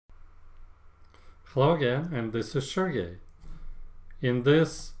Hello again, and this is Sergey. In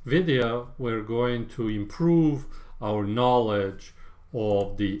this video, we're going to improve our knowledge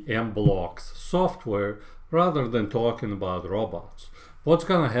of the Makeblock software rather than talking about robots. What's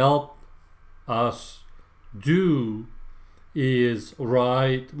going to help us do is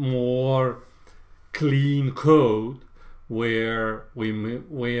write more clean code whereupon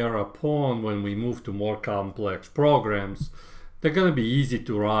when we move to more complex programs, they're going to be easy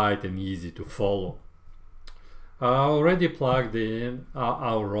to write and easy to follow. I already plugged in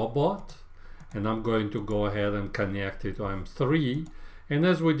our robot, and I'm going to go ahead and connect it to M3. And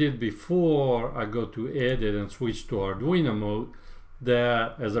as we did before, I go to edit and switch to Arduino mode.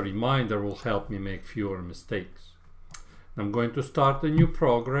 That, as a reminder, will help me make fewer mistakes. I'm going to start a new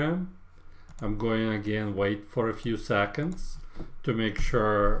program. I'm going again wait for a few seconds to make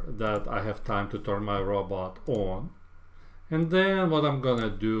sure that I have time to turn my robot on. And then what I'm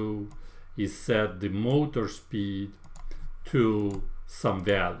gonna do is set the motor speed to some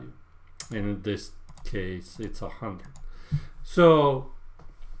value. And in this case, it's 100. So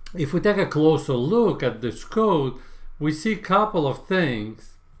if we take a closer look at this code, we see a couple of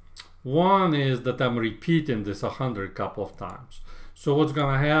things. One is that I'm repeating this 100 a couple of times. So what's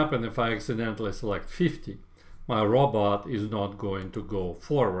gonna happen if I accidentally select 50? My robot is not going to go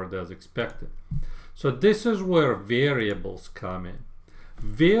forward as expected. So this is where variables come in.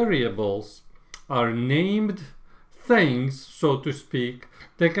 Variables are named things, so to speak.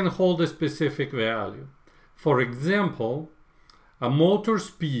 They can hold a specific value. For example, a motor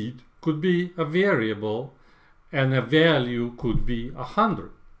speed could be a variable and a value could be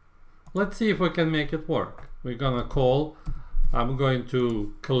 100. Let's see if we can make it work. I'm going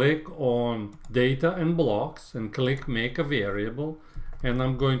to click on data and blocks and click make a variable, and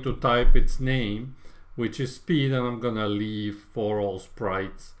I'm going to type its name, which is speed, and I'm gonna leave for all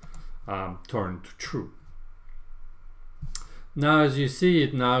sprites turned to true. Now as you see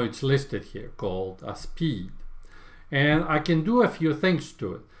it, now it's listed here called a speed, and I can do a few things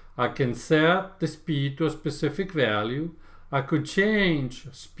to it. I can set the speed to a specific value. I could change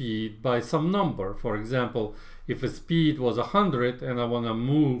speed by some number. For example, if a speed was 100 and I want to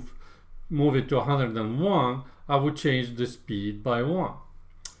move it to 101, I would change the speed by 1.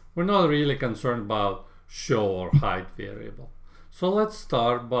 We're not really concerned about show or hide variable. So let's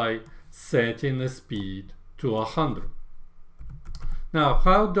start by setting the speed to 100. Now,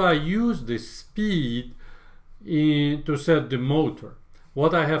 how do I use this speed to set the motor?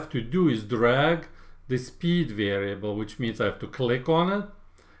 What I have to do is drag the speed variable, which means I have to click on it,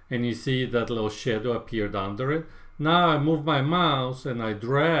 and you see that little shadow appeared under it. Now I move my mouse and I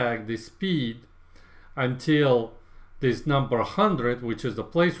drag the speed until this number 100, which is the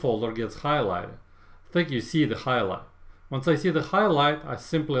placeholder, gets highlighted. I think you see the highlight. Once I see the highlight, I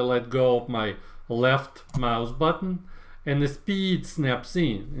simply let go of my left mouse button and the speed snaps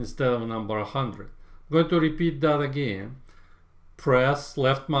in instead of number 100. I'm going to repeat that again. Press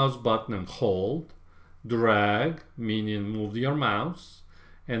left mouse button and hold. Drag, meaning move your mouse,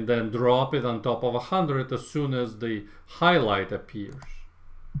 and then drop it on top of 100 as soon as the highlight appears.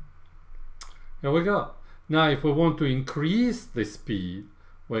 Here we go. Now if we want to increase the speed,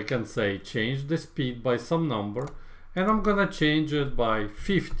 we can say change the speed by some number, and I'm gonna change it by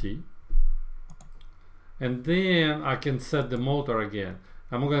 50, and then I can set the motor again.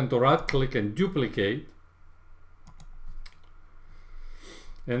 I'm going to right click and duplicate,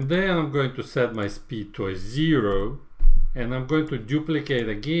 and then I'm going to set my speed to a 0, and I'm going to duplicate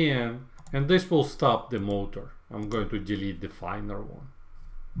again, and this will stop the motor. I'm going to delete the finer one.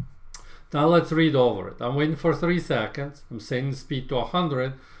 Now let's read over it. I'm waiting for 3 seconds. I'm setting speed to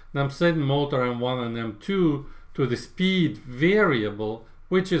 100, and I'm setting motor M1 and M2 to the speed variable,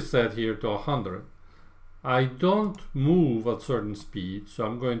 which is set here to 100. I don't move at certain speed, so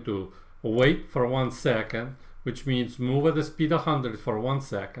I'm going to wait for 1 second, which means move at the speed 100 for 1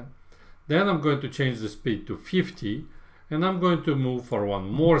 second. Then I'm going to change the speed to 50, and I'm going to move for 1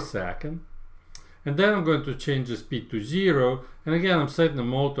 more second. And then I'm going to change the speed to 0, and again I'm setting the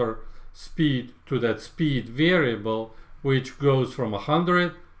motor speed to that speed variable, which goes from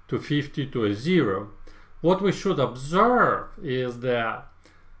 100 to 50 to a 0. What we should observe is that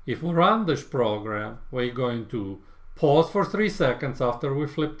if we run this program, we're going to pause for 3 seconds after we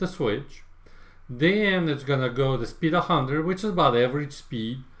flip the switch. Then it's going to go the speed 100, which is about average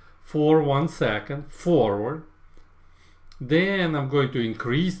speed, for 1 second forward. Then I'm going to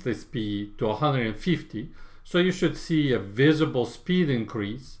increase the speed to 150. So you should see a visible speed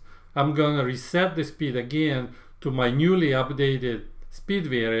increase. I'm going to reset the speed again to my newly updated speed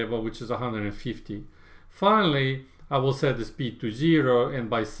variable, which is 150. Finally, I will set the speed to 0, and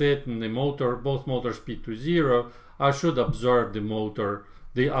by setting the both motor speed to 0, I should observe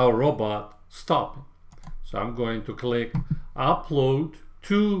our robot stopping. So I'm going to click upload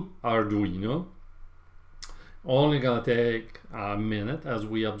to Arduino. Only gonna take a minute, as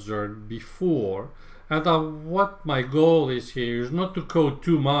we observed before. And what my goal is here is not to code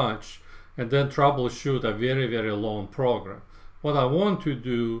too much and then troubleshoot a very, very long program. What I want to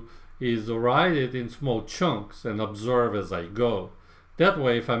do is write it in small chunks and observe as I go. That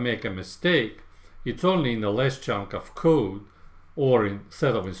way, if I make a mistake, it's only in the last chunk of code or in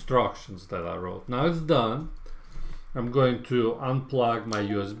set of instructions that I wrote. Now it's done. I'm going to unplug my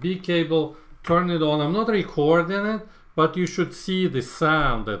USB cable, turn it on. I'm not recording it, but you should see the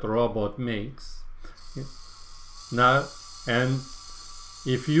sound that the robot makes. Now, and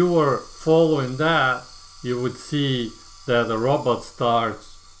if you were following that, you would see that the robot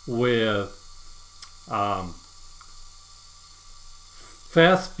starts with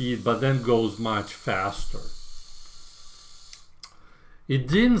fast speed, but then goes much faster. It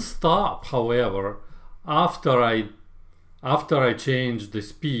didn't stop, however, after I changed the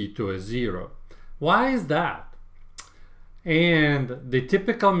speed to a 0. Why is that? And the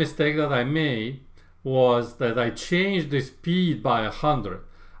typical mistake that I made was that I changed the speed by 100.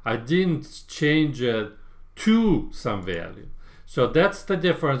 I didn't change it to some value. So that's the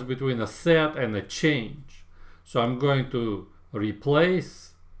difference between a set and a change. So I'm going to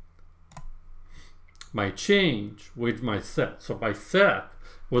replace my change with my set. So my set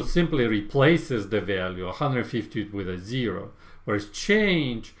simply replaces the value 150 with a 0, whereas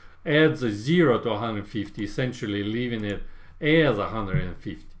change adds a 0 to 150, essentially leaving it as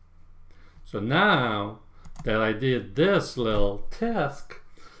 150. So now that I did this little task,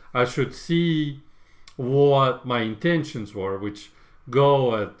 I should see what my intentions were, which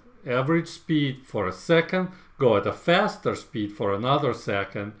go at average speed for a second, go at a faster speed for another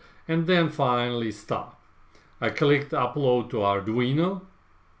second, and then finally stop. I clicked upload to Arduino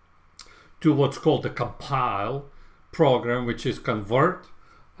to what's called the compile program, which is convert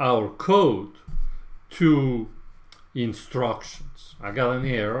our code to instructions. I got an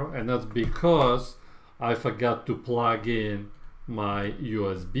error, and that's because I forgot to plug in my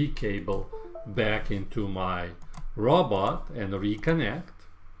USB cable back into my robot and reconnect.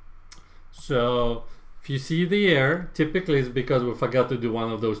 So if you see the error, typically it's because we forgot to do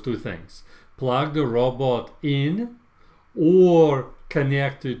one of those two things: plug the robot in or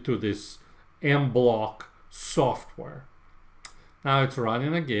connect it to this Makeblock software. Now it's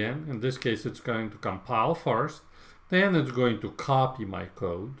running again. In this case, it's going to compile first, then it's going to copy my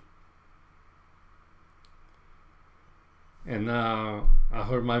code. And now I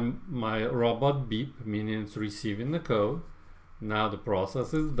heard my robot beep, meaning it's receiving the code. Now the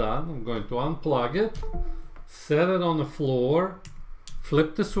process is done. I'm going to unplug it, set it on the floor,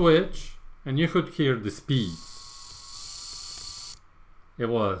 flip the switch, and you could hear the speed. It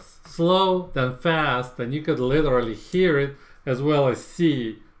was slow, then fast, and you could literally hear it as well as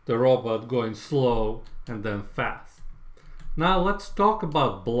see the robot going slow and then fast. Now let's talk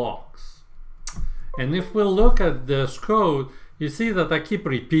about blocks. And if we look at this code, you see that I keep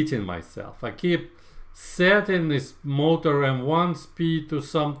repeating myself. I keep setting this motor M1 speed to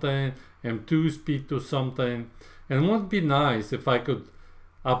something, M2 speed to something. And it would be nice if I could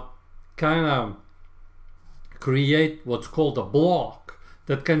kind of create what's called a block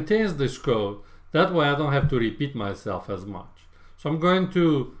that contains this code. That way I don't have to repeat myself as much. So I'm going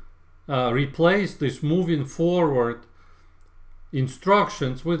to replace this moving forward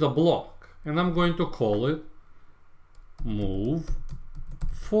instructions with a block. And I'm going to call it move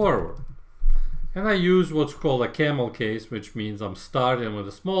forward. And I use what's called a camel case, which means I'm starting with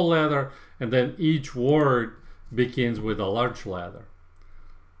a small letter and then each word begins with a large letter.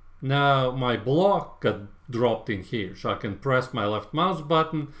 Now my block got dropped in here, so I can press my left mouse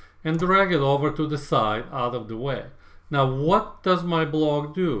button and drag it over to the side out of the way. Now what does my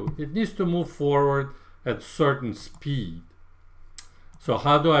block do? It needs to move forward at certain speed. So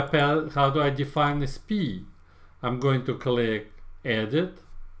how do I define the speed? I'm going to click edit.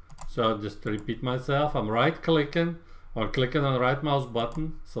 So just to repeat myself, I'm right clicking or clicking on the right mouse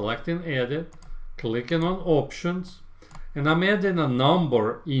button, selecting edit, clicking on options, and I'm adding a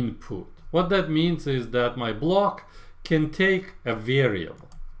number input. What that means is that my block can take a variable.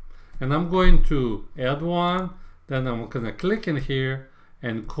 And I'm going to add one, then I'm going to click in here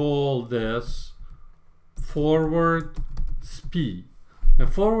and call this forward speed.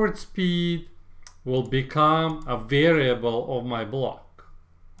 And forward speed will become a variable of my block.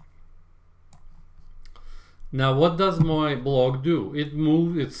 Now what does my block do?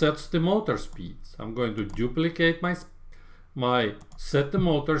 It sets the motor speeds. I'm going to duplicate my set the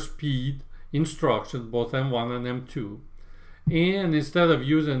motor speed instructions, both M1 and M2. And instead of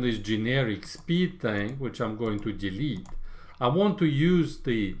using this generic speed thing, which I'm going to delete, I want to use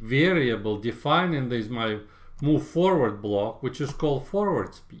the variable defined in this my move forward block, which is called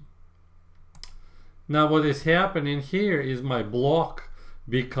forward speed. Now what is happening here is my block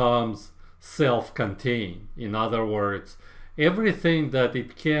becomes self-contained. In other words, everything that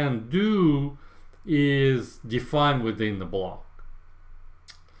it can do is defined within the block.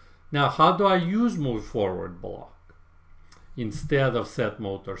 Now how do I use move forward block instead of set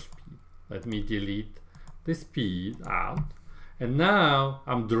motor speed? Let me delete the speed out. And now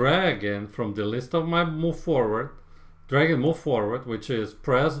I'm dragging from the list of my move forward, move forward, which is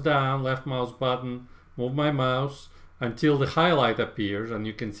press down, left mouse button, move my mouse until the highlight appears, and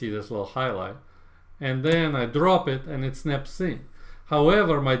you can see this little highlight. And then I drop it and it snaps in.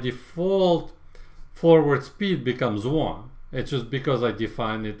 However, my default forward speed becomes 1. It's just because I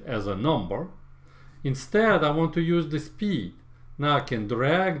defined it as a number. Instead, I want to use the speed. Now I can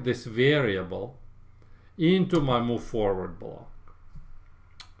drag this variable into my move forward block.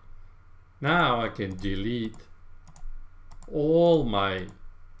 Now I can delete all my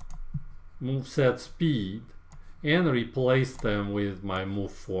move set speed and replace them with my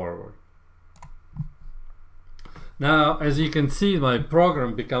move forward. Now, as you can see, my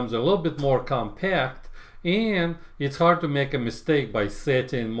program becomes a little bit more compact, and it's hard to make a mistake by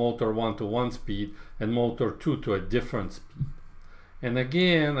setting motor 1 to one speed and motor 2 to a different speed. And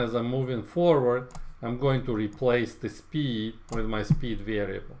again, as I'm moving forward, I'm going to replace the speed with my speed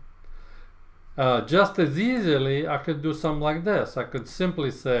variable. Just as easily, I could do something like this. I could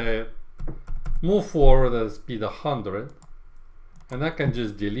simply say move forward at speed 100, and I can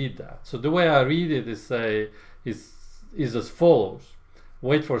just delete that. So the way I read it is as follows.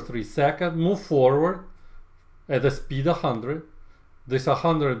 Wait for 3 seconds, move forward at a speed 100. This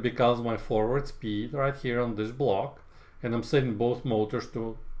 100 becomes my forward speed right here on this block, and I'm setting both motors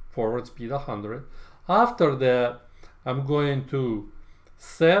to forward speed 100. After that, I'm going to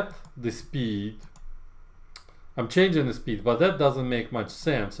set the speed. I'm changing the speed, but that doesn't make much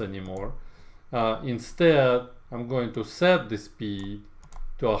sense anymore. Instead, I'm going to set the speed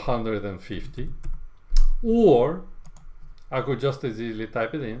to 150, or I could just as easily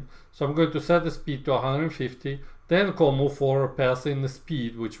type it in. So I'm going to set the speed to 150, then call move forward, passing the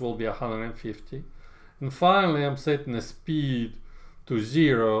speed, which will be 150. And finally, I'm setting the speed to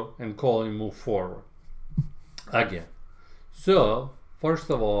 0 and calling move forward again. So first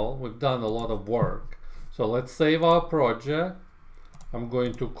of all, we've done a lot of work. So let's save our project. I'm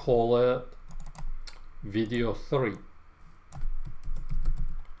going to call it video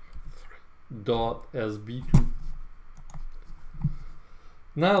 3.sb2.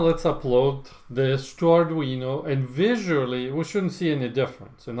 Now let's upload this to Arduino, and visually we shouldn't see any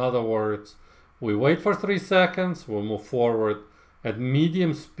difference. In other words, we wait for 3 seconds, we'll move forward at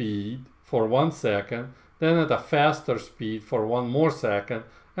medium speed for 1 second, then at a faster speed for 1 more second,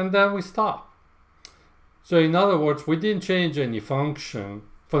 and then we stop. So in other words, we didn't change any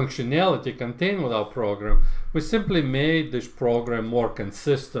functionality contained with our program. We simply made this program more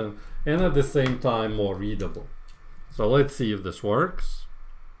consistent and at the same time more readable. So let's see if this works.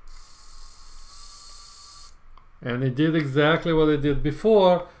 And it did exactly what it did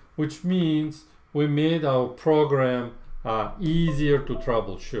before, which means we made our program easier to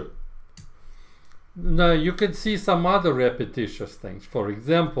troubleshoot. Now you can see some other repetitious things. For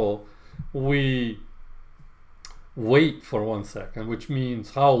example, we wait for 1 second, which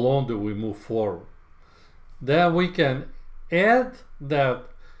means how long do we move forward. Then we can add that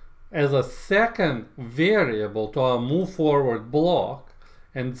as a second variable to our move forward block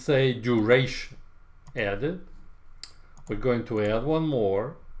and say duration. Added. We're going to add one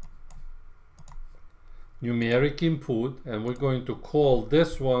more numeric input, and we're going to call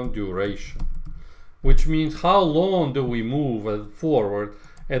this one duration, which means how long do we move forward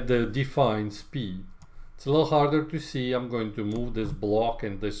at the defined speed. It's a little harder to see. I'm going to move this block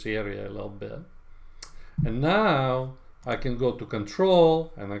in this area a little bit. And now I can go to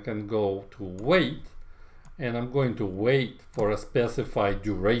control and I can go to wait, and I'm going to wait for a specified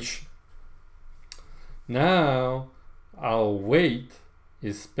duration. Now our wait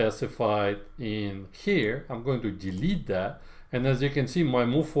is specified in here. I'm going to delete that, and as you can see, my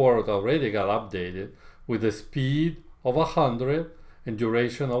move forward already got updated with a speed of 100 and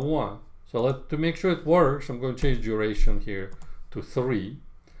duration of 1. So to make sure it works, I'm going to change duration here to 3.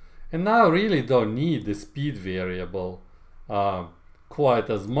 And now I really don't need the speed variable quite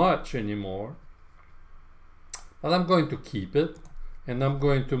as much anymore, but I'm going to keep it. and I'm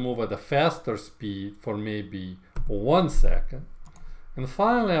going to move at a faster speed for maybe 1 second, and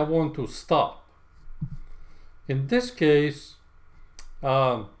finally I want to stop. In this case,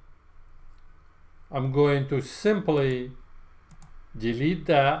 I'm going to simply delete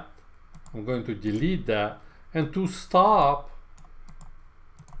that. I'm going to delete that, and to stop,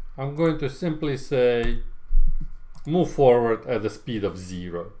 I'm going to simply say move forward at the speed of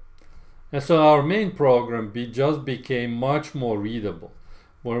 0. And so our main program just became much more readable,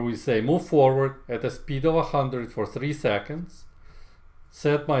 where we say move forward at a speed of 100 for 3 seconds,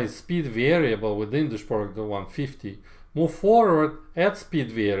 set my speed variable within this program to 150, move forward at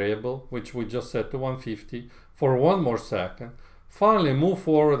speed variable, which we just set to 150, for 1 more second, finally move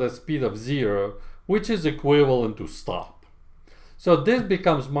forward at speed of 0, which is equivalent to stop. So this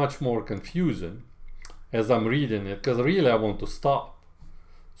becomes much more confusing as I'm reading it, because really I want to stop.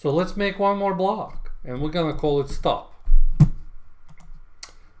 So let's make one more block, and we're gonna call it stop.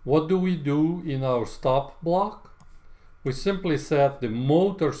 What do we do in our stop block? We simply set the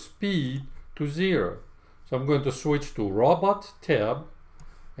motor speed to 0. So I'm going to switch to robot tab,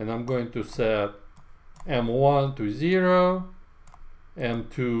 and I'm going to set M1 to 0,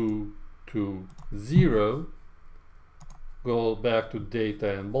 M2 to 0, go back to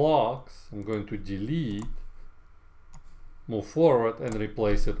data and blocks. I'm going to delete, move forward, and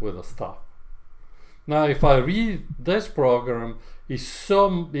replace it with a stop. Now if I read this program,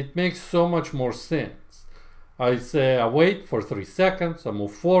 it makes so much more sense. I say I wait for 3 seconds, I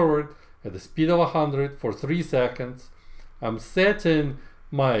move forward at the speed of 100 for 3 seconds, I'm setting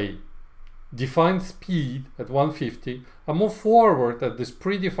my defined speed at 150, I move forward at this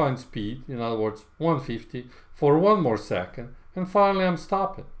predefined speed, in other words 150, for 1 more second, and finally I'm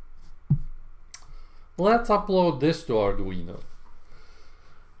stopping. Let's upload this to Arduino.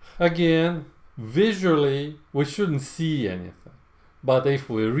 Again, visually we shouldn't see anything, but if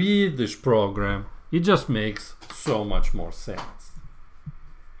we read this program, it just makes so much more sense.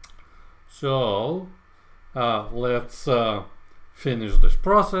 So let's finish this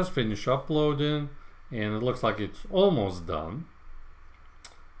process, finish uploading, and it looks like it's almost done.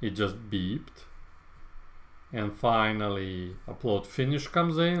 It just beeped. And finally, upload finish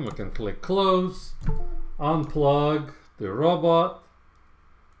comes in. We can click close, unplug the robot,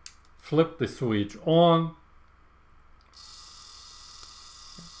 flip the switch on,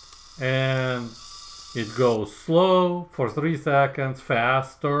 and it goes slow for 3 seconds,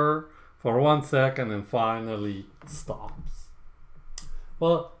 faster for 1 second, and finally stops.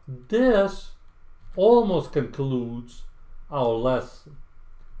 Well, this almost concludes our lesson.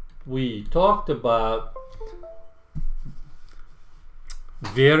 We talked about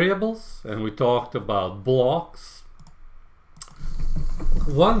variables and we talked about blocks.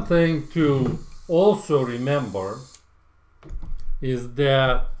 One thing to also remember is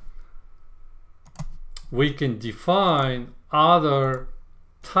that we can define other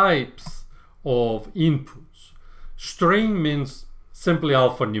types of inputs. String means simply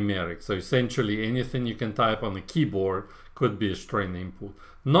alphanumeric, so essentially anything you can type on a keyboard could be a string input.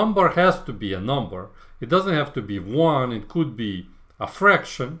 Number has to be a number. It doesn't have to be 1, it could be a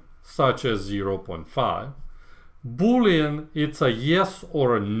fraction, such as 0.5. Boolean, it's a yes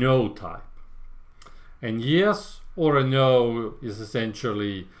or a no type. And yes or a no is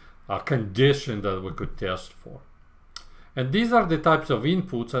essentially a condition that we could test for. And these are the types of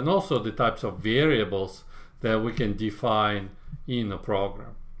inputs and also the types of variables that we can define in a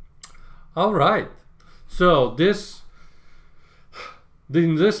program. All right, so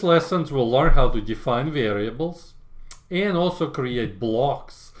in this lessons we'll learn how to define variables and also create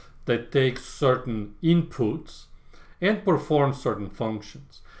blocks that take certain inputs and perform certain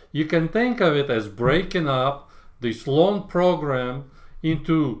functions. You can think of it as breaking up this long program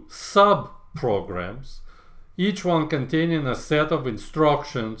into sub-programs, each one containing a set of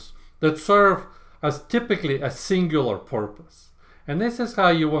instructions that serve as typically a singular purpose. And this is how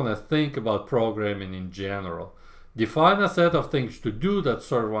you want to think about programming in general. Define a set of things to do that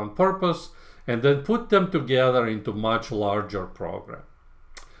serve one purpose, and then put them together into much larger program.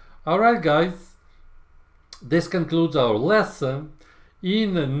 Alright guys, this concludes our lesson.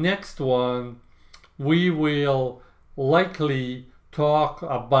 In the next one, we will likely talk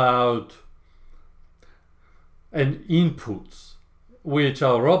about inputs, which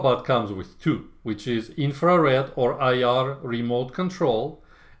our robot comes with 2, which is infrared or IR remote control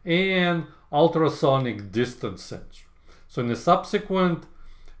and ultrasonic distance sensor. So in the subsequent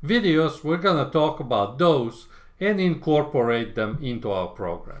videos, we're going to talk about those and incorporate them into our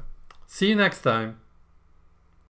program. See you next time.